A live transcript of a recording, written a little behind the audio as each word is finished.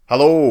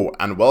Hello,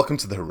 and welcome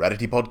to the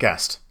Heredity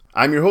Podcast.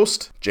 I'm your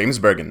host, James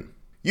Bergen.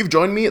 You've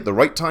joined me at the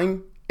right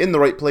time, in the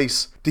right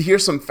place, to hear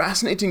some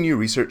fascinating new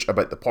research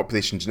about the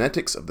population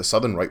genetics of the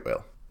southern right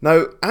whale.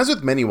 Now, as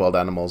with many wild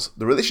animals,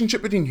 the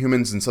relationship between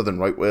humans and southern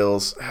right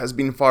whales has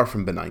been far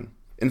from benign.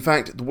 In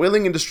fact, the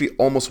whaling industry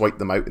almost wiped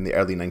them out in the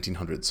early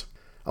 1900s.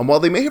 And while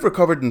they may have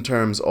recovered in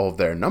terms of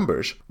their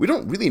numbers, we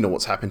don't really know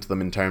what's happened to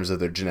them in terms of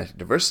their genetic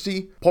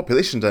diversity,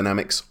 population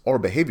dynamics, or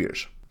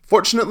behaviours.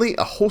 Fortunately,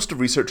 a host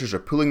of researchers are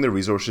pooling their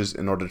resources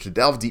in order to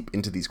delve deep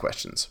into these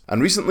questions. And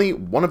recently,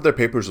 one of their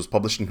papers was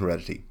published in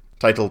Heredity,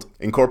 titled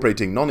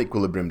Incorporating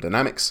Non-Equilibrium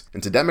Dynamics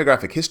into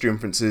Demographic History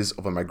Inferences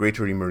of a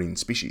Migratory Marine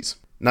Species.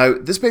 Now,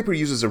 this paper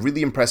uses a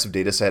really impressive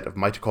dataset of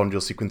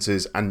mitochondrial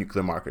sequences and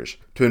nuclear markers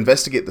to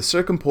investigate the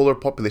circumpolar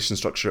population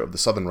structure of the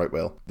southern right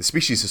whale, the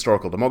species'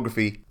 historical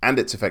demography, and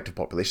its effective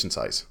population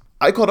size.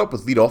 I caught up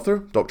with lead author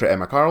Dr.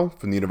 Emma Carroll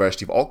from the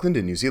University of Auckland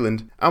in New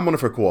Zealand and one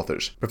of her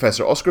co-authors,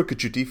 Professor Oscar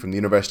Cacciuti from the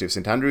University of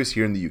St Andrews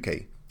here in the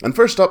UK. And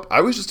first up, I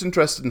was just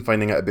interested in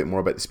finding out a bit more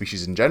about the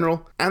species in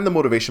general and the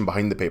motivation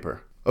behind the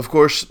paper. Of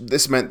course,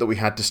 this meant that we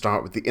had to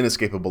start with the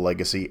inescapable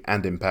legacy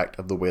and impact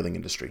of the whaling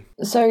industry.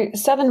 So,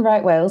 southern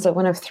right whales are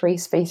one of three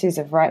species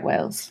of right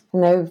whales,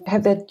 and they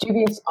have the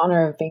dubious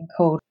honour of being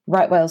called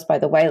right whales by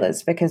the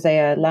whalers because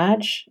they are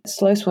large,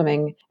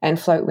 slow-swimming, and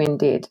float when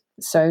dead.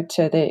 So,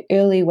 to the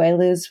early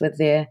whalers with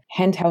their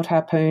handheld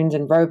harpoons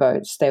and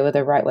rowboats, they were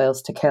the right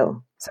whales to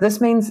kill. So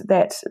this means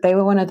that they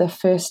were one of the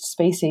first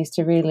species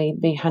to really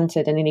be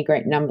hunted in any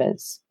great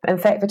numbers. In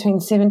fact, between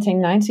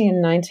 1790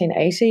 and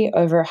 1980,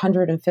 over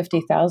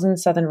 150,000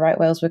 southern right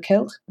whales were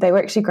killed. They were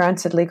actually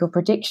granted legal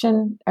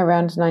protection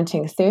around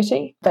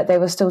 1930, but they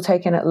were still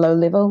taken at low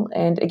level.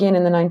 And again,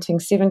 in the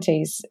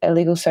 1970s,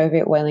 illegal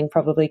Soviet whaling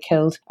probably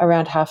killed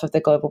around half of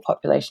the global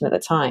population at the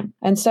time.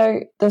 And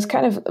so this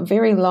kind of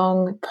very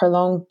long,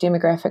 prolonged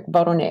demographic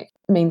bottleneck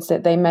means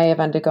that they may have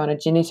undergone a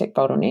genetic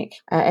bottleneck.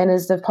 And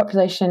as the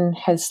population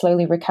has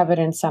slowly recovered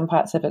in some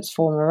parts of its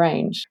former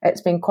range, it's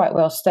been quite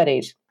well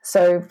studied.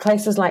 So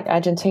places like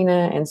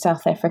Argentina and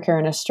South Africa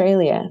and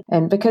Australia,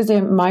 and because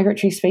they're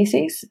migratory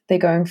species, they're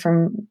going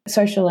from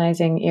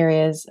socializing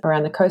areas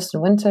around the coast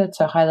in winter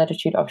to high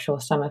latitude offshore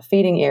summer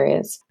feeding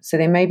areas. So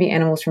there may be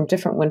animals from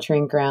different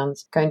wintering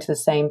grounds going to the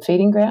same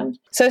feeding ground.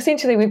 So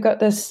essentially we've got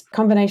this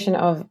combination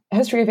of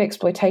history of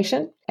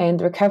exploitation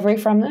and recovery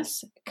from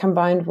this,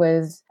 combined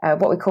with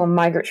what we call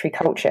migratory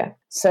culture.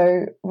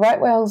 So right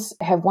whales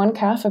have one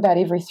calf about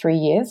every 3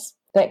 years.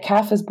 That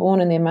calf is born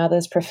in their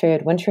mother's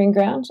preferred wintering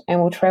ground and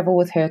will travel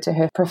with her to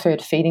her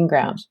preferred feeding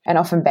ground and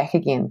often back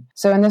again.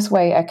 So in this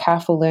way, a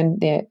calf will learn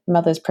their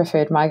mother's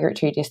preferred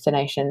migratory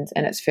destinations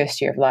in its first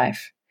year of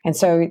life. And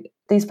so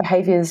these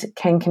behaviours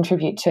can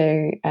contribute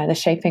to the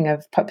shaping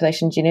of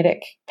population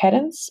genetic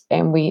patterns,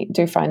 and we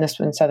do find this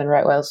in southern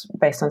right whales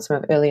based on some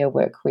of earlier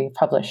work we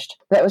published.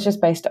 That was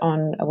just based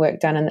on a work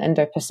done in the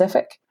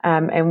Indo-Pacific,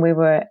 and we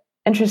were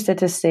interested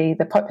to see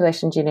the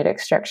population genetic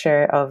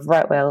structure of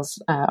right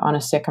whales on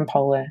a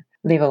circumpolar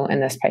level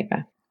in this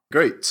paper.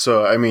 Great.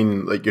 So,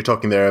 you're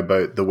talking there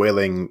about the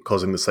whaling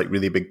causing this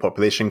really big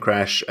population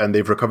crash, and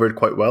they've recovered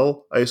quite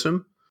well, I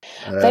assume?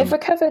 They've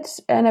recovered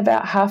in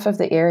about half of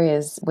the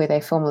areas where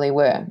they formerly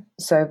were.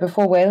 So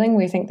before whaling,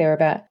 we think there were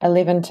about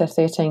 11 to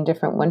 13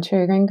 different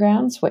wintering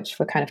grounds, which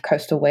were kind of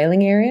coastal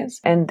whaling areas.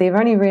 And they've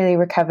only really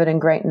recovered in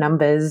great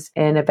numbers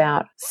in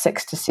about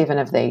 6 to 7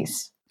 of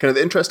these. Kind of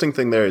the interesting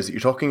thing there is that you're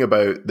talking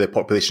about the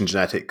population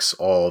genetics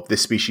of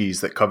this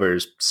species that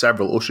covers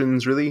several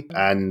oceans, really.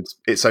 And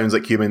it sounds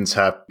like humans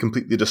have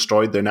completely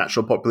destroyed their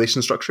natural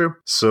population structure.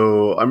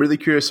 So I'm really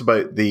curious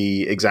about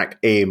the exact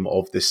aim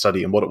of this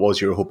study and what it was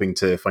you were hoping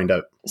to find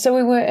out. So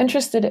we were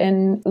interested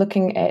in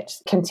looking at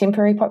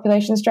contemporary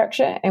population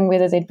structure and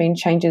whether there'd been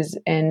changes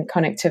in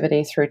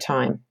connectivity through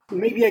time.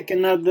 Maybe I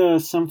can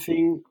add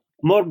something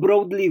more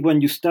broadly. When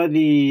you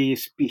study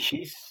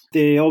species,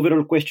 the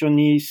overall question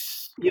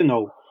is,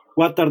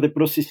 what are the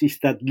processes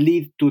that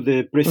lead to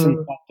the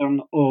present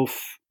pattern of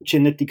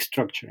genetic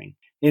structuring?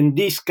 And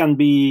this can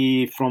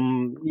be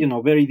from,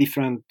 very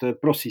different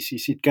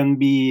processes. It can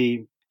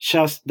be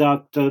just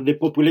that the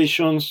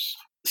populations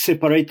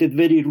separated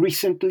very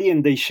recently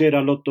and they share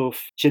a lot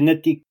of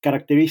genetic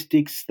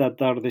characteristics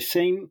that are the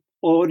same.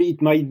 Or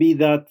it might be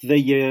that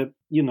they,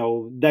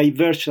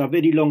 diverged a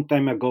very long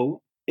time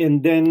ago.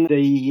 And then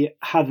they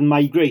had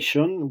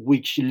migration,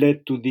 which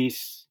led to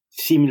these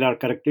similar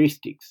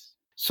characteristics.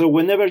 So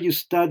whenever you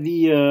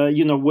study,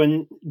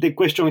 when the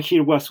question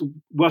here was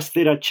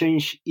there a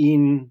change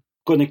in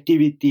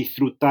connectivity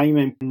through time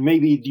and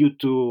maybe due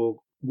to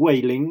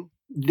whaling,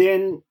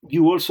 then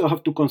you also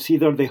have to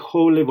consider the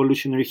whole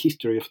evolutionary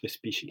history of the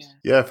species.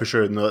 Yeah, for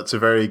sure. No, that's a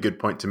very good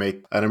point to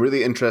make. And I'm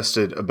really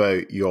interested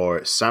about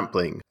your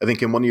sampling. I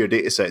think in one of your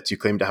data sets, you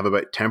claim to have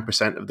about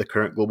 10% of the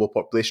current global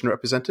population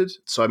represented.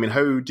 So,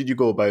 how did you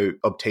go about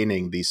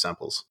obtaining these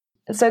samples?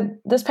 So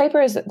this paper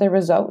is the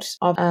result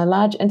of a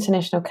large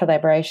international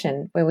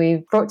collaboration where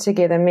we've brought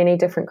together many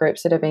different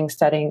groups that have been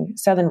studying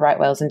southern right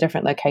whales in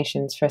different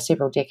locations for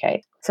several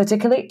decades. So to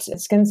collect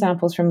skin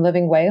samples from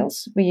living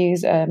whales, we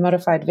use a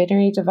modified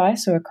veterinary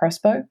device or a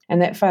crossbow,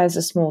 and that fires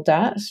a small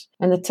dart,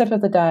 and the tip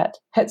of the dart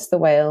hits the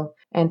whale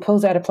and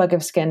pulls out a plug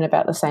of skin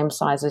about the same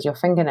size as your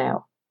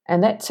fingernail.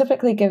 And that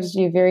typically gives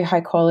you very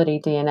high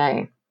quality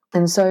DNA.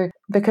 And so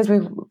because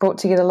we've brought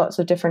together lots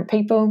of different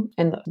people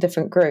and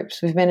different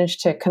groups, we've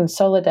managed to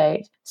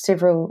consolidate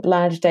several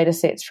large data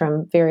sets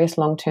from various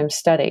long-term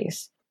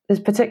studies. There's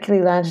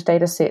particularly large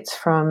data sets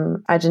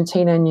from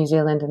Argentina, New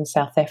Zealand, and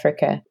South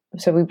Africa.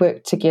 So we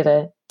worked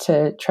together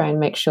to try and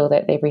make sure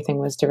that everything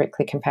was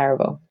directly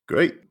comparable.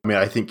 Great. I mean,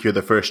 I think you're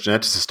the first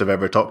geneticist I've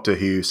ever talked to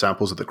who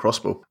samples with a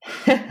crossbow.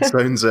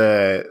 Sounds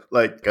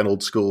like an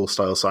old school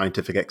style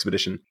scientific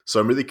expedition. So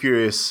I'm really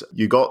curious,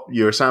 you got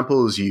your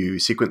samples, you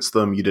sequenced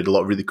them, you did a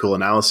lot of really cool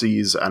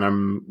analyses, and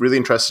I'm really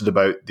interested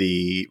about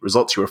the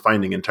results you were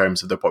finding in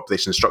terms of their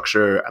population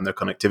structure and their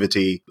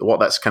connectivity, what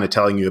that's kind of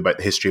telling you about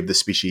the history of the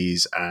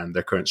species and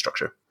their current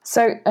structure.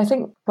 So I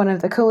think one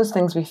of the coolest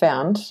things we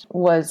found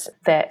was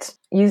that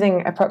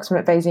using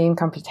approximate Bayesian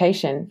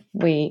computation,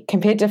 we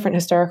compared different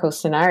historical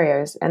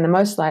scenarios, and the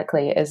most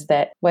likely is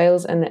that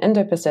whales in the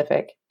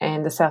Indo-Pacific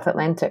and the South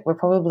Atlantic were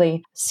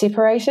probably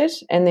separated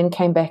and then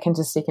came back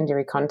into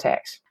secondary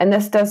contact. And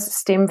this does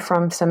stem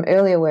from some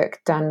earlier work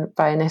done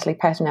by Natalie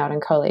Paternout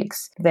and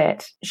colleagues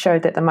that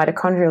showed that the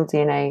mitochondrial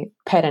DNA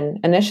pattern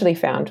initially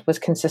found was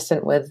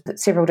consistent with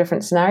several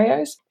different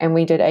scenarios, and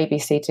we did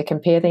ABC to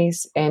compare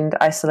these, and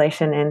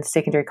isolation and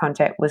secondary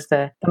contact was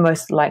the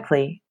most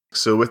likely.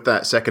 So with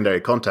that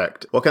secondary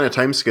contact, what kind of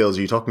timescales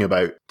are you talking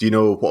about? Do you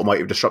know what might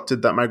have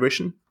disrupted that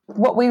migration?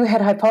 What we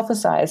had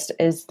hypothesized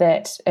is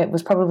that it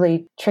was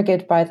probably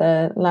triggered by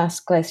the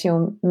last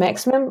glacial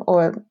maximum,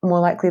 or more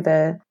likely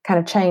the kind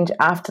of change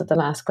after the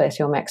last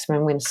glacial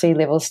maximum when sea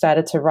levels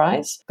started to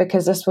rise,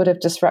 because this would have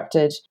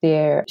disrupted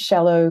their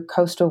shallow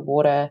coastal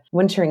water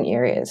wintering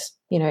areas.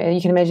 You know,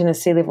 you can imagine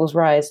as sea levels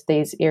rise,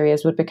 these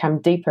areas would become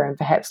deeper and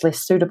perhaps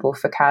less suitable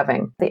for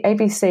calving. The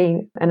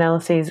ABC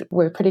analyses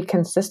were pretty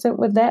consistent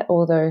with that,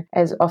 although,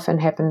 as often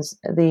happens,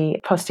 the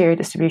posterior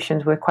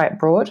distributions were quite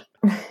broad.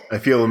 I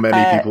feel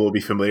many people will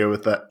be familiar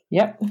with that.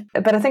 Yep.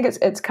 But I think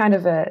it's kind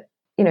of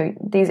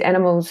these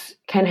animals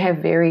can have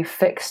very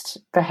fixed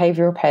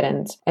behavioral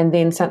patterns, and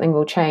then something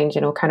will change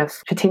and will kind of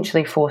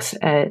potentially force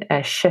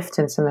a shift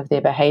in some of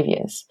their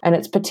behaviors. And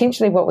it's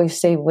potentially what we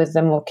see with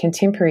the more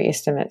contemporary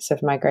estimates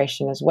of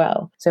migration as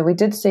well. So we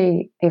did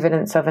see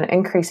evidence of an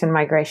increase in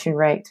migration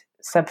rate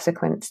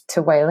subsequent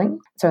to whaling,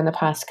 so in the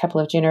past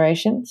couple of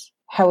generations.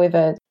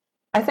 However,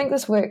 I think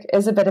this work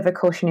is a bit of a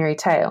cautionary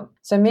tale.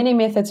 So many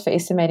methods for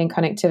estimating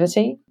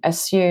connectivity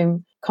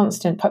assume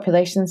constant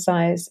population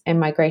size and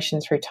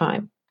migration through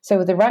time. So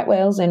with the right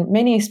whales and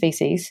many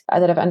species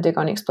that have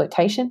undergone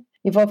exploitation,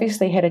 you've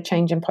obviously had a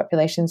change in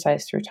population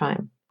size through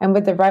time. And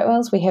with the right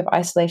whales, we have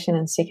isolation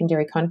and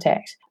secondary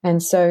contact.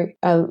 And so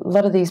a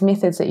lot of these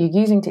methods that you're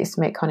using to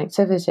estimate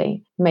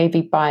connectivity may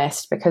be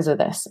biased because of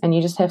this. And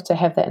you just have to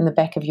have that in the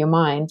back of your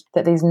mind,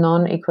 that these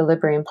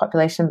non-equilibrium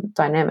population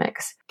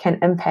dynamics can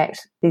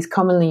impact these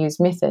commonly used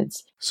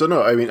methods. So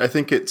no, I mean, I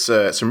think it's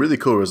some really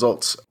cool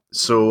results.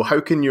 So how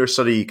can your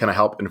study kind of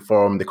help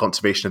inform the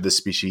conservation of this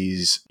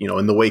species, you know,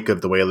 in the wake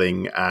of the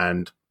whaling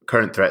and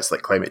current threats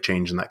like climate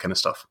change and that kind of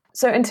stuff?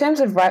 So in terms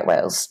of right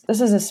whales,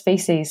 this is a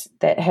species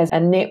that has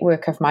a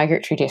network of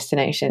migratory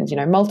destinations, you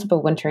know,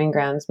 multiple wintering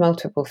grounds,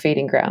 multiple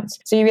feeding grounds.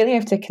 So you really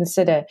have to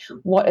consider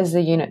what is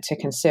the unit to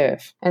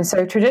conserve. And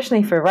so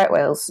traditionally for right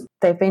whales,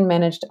 they've been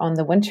managed on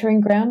the wintering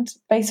ground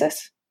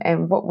basis.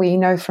 And what we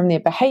know from their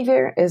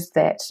behavior is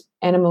that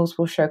animals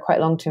will show quite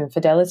long-term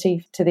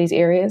fidelity to these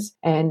areas.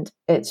 And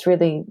it's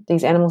really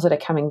these animals that are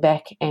coming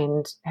back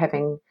and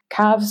having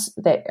calves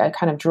that are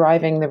kind of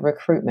driving the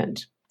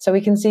recruitment. So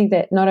we can see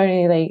that not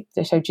only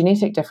they show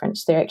genetic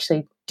difference, they're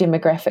actually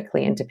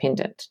demographically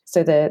independent.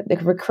 So the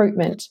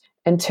recruitment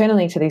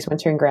internally to these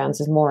wintering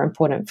grounds is more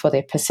important for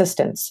their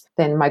persistence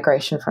than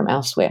migration from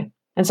elsewhere.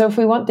 And so if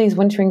we want these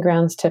wintering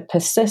grounds to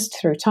persist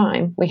through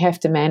time, we have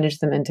to manage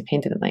them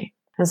independently.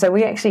 And so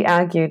we actually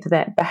argued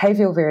that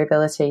behavioral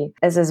variability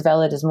is as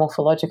valid as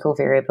morphological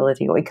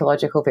variability or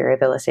ecological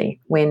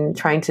variability when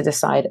trying to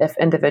decide if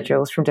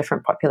individuals from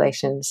different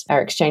populations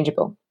are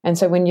exchangeable. And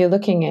so when you're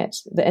looking at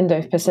the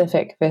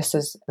Indo-Pacific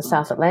versus the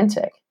South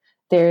Atlantic,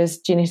 there is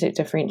genetic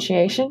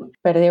differentiation,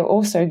 but they're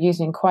also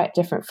using quite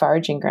different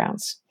foraging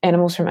grounds.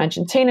 Animals from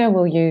Argentina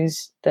will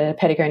use the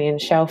Patagonian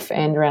shelf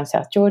and around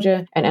South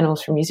Georgia, and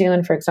animals from New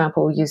Zealand, for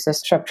example, will use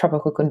this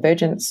subtropical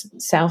convergence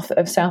south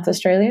of South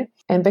Australia.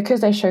 And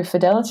because they show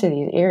fidelity to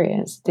these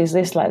areas, there's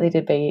less likely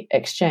to be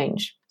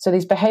exchange. So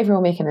these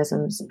behavioral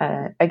mechanisms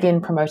are,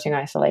 again, promoting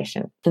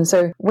isolation. And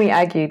so we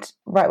argued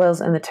right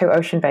whales in the two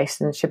ocean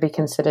basins should be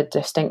considered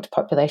distinct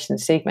population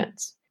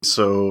segments.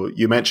 So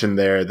you mentioned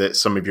there that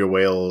some of your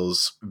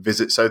whales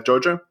visit South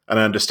Georgia, and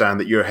I understand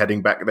that you're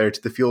heading back there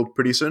to the field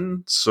pretty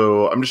soon.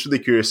 So I'm just really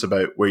curious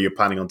about where you're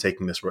planning on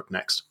taking this work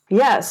next.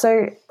 Yeah,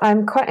 so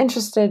I'm quite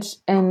interested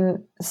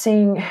in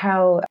seeing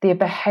how their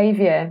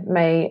behavior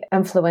may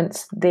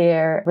influence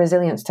their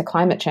resilience to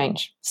climate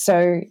change.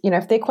 So,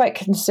 if they're quite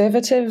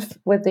conservative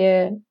with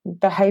their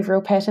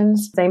behavioral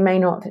patterns, they may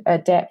not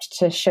adapt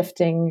to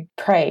shifting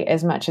prey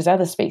as much as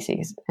other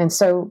species. And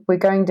so we're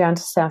going down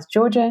to South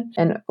Georgia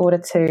in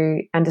order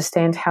to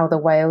understand how the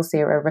whales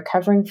there are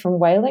recovering from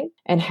whaling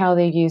and how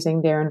they're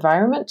using their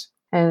environment.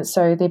 And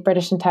so the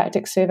British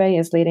Antarctic Survey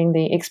is leading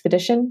the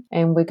expedition,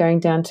 and we're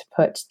going down to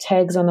put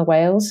tags on the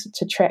whales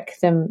to track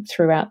them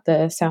throughout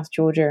the South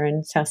Georgia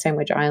and South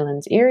Sandwich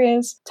Islands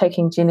areas,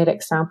 taking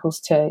genetic samples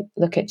to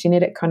look at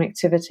genetic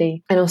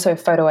connectivity, and also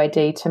photo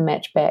ID to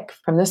match back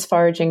from this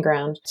foraging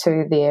ground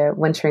to their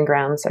wintering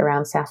grounds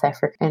around South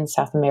Africa and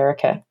South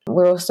America.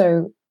 We're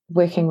also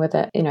working with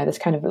this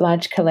kind of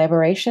large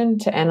collaboration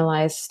to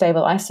analyze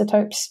stable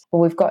isotopes. Well,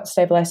 we've got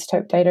stable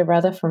isotope data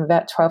from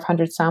about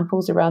 1,200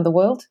 samples around the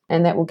world,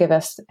 and that will give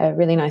us a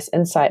really nice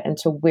insight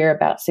into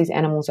whereabouts these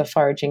animals are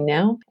foraging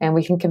now. And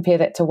we can compare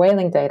that to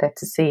whaling data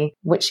to see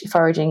which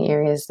foraging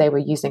areas they were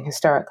using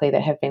historically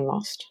that have been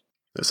lost.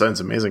 That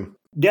sounds amazing.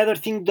 The other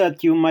thing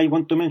that you might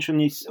want to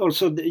mention is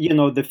also,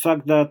 the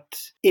fact that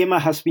EMA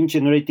has been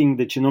generating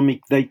the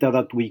genomic data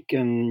that we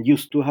can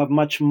use to have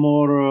much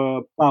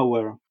more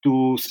power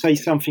to say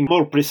something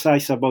more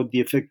precise about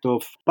the effect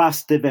of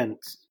past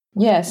events.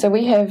 Yeah, so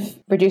we have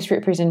reduced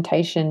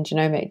representation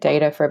genomic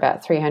data for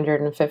about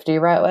 350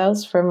 right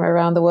whales from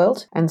around the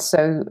world. And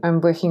so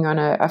I'm working on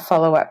a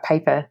follow-up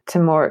paper to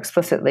more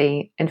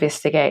explicitly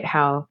investigate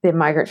how their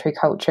migratory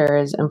culture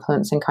is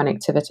influencing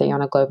connectivity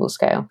on a global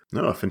scale.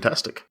 Oh,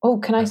 fantastic. Oh,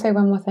 can I say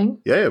one more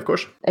thing? Yeah, of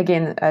course.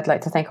 Again, I'd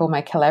like to thank all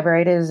my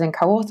collaborators and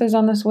co-authors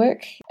on this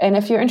work. And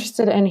if you're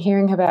interested in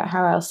hearing about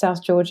how our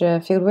South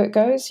Georgia fieldwork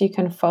goes, you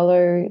can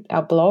follow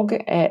our blog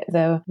at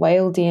the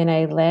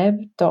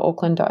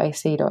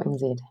whalednalab.auckland.ac.nz.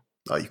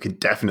 Oh, you can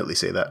definitely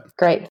say that.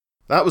 Great.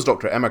 That was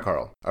Dr. Emma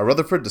Carroll, a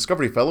Rutherford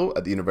Discovery Fellow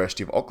at the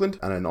University of Auckland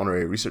and an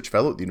Honorary Research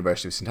Fellow at the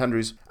University of St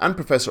Andrews, and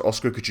Professor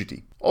Oscar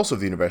Cicciuti, also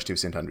of the University of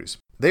St Andrews.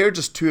 They are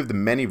just two of the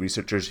many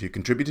researchers who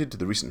contributed to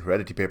the recent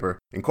Heredity paper,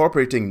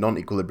 incorporating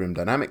non-equilibrium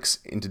dynamics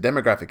into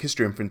demographic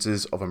history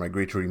inferences of a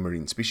migratory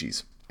marine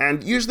species.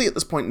 And usually at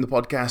this point in the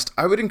podcast,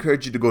 I would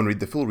encourage you to go and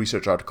read the full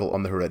research article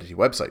on the Heredity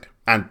website.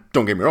 And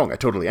don't get me wrong, I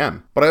totally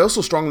am. But I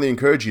also strongly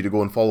encourage you to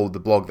go and follow the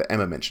blog that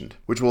Emma mentioned,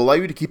 which will allow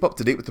you to keep up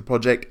to date with the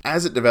project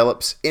as it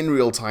develops in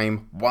real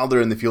time while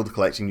they're in the field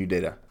collecting new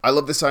data. I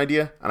love this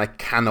idea, and I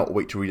cannot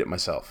wait to read it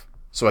myself.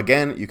 So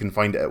again, you can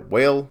find it at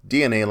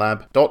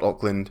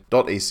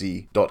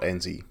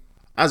whalednalab.auckland.ac.nz.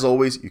 As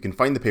always, you can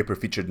find the paper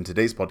featured in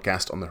today's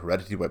podcast on the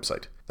Heredity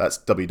website. That's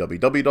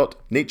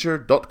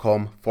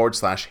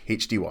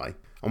www.nature.com/HDY.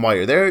 And while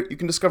you're there, you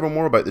can discover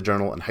more about the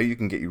journal and how you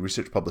can get your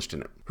research published in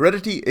it.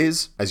 Heredity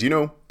is, as you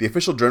know, the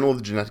official journal of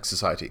the Genetics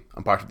Society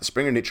and part of the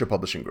Springer Nature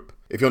Publishing Group.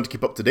 If you want to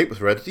keep up to date with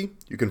Heredity,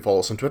 you can follow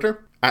us on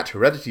Twitter,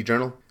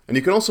 @HeredityJournal, and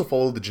you can also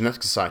follow the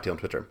Genetics Society on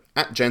Twitter,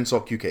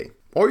 @GenSocUK,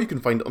 or you can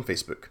find it on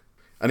Facebook.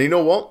 And you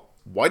know what?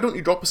 Why don't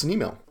you drop us an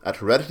email at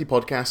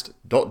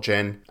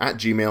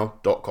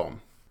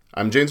hereditypodcast.gen@gmail.com.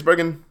 I'm James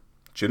Bergen.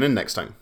 Tune in next time.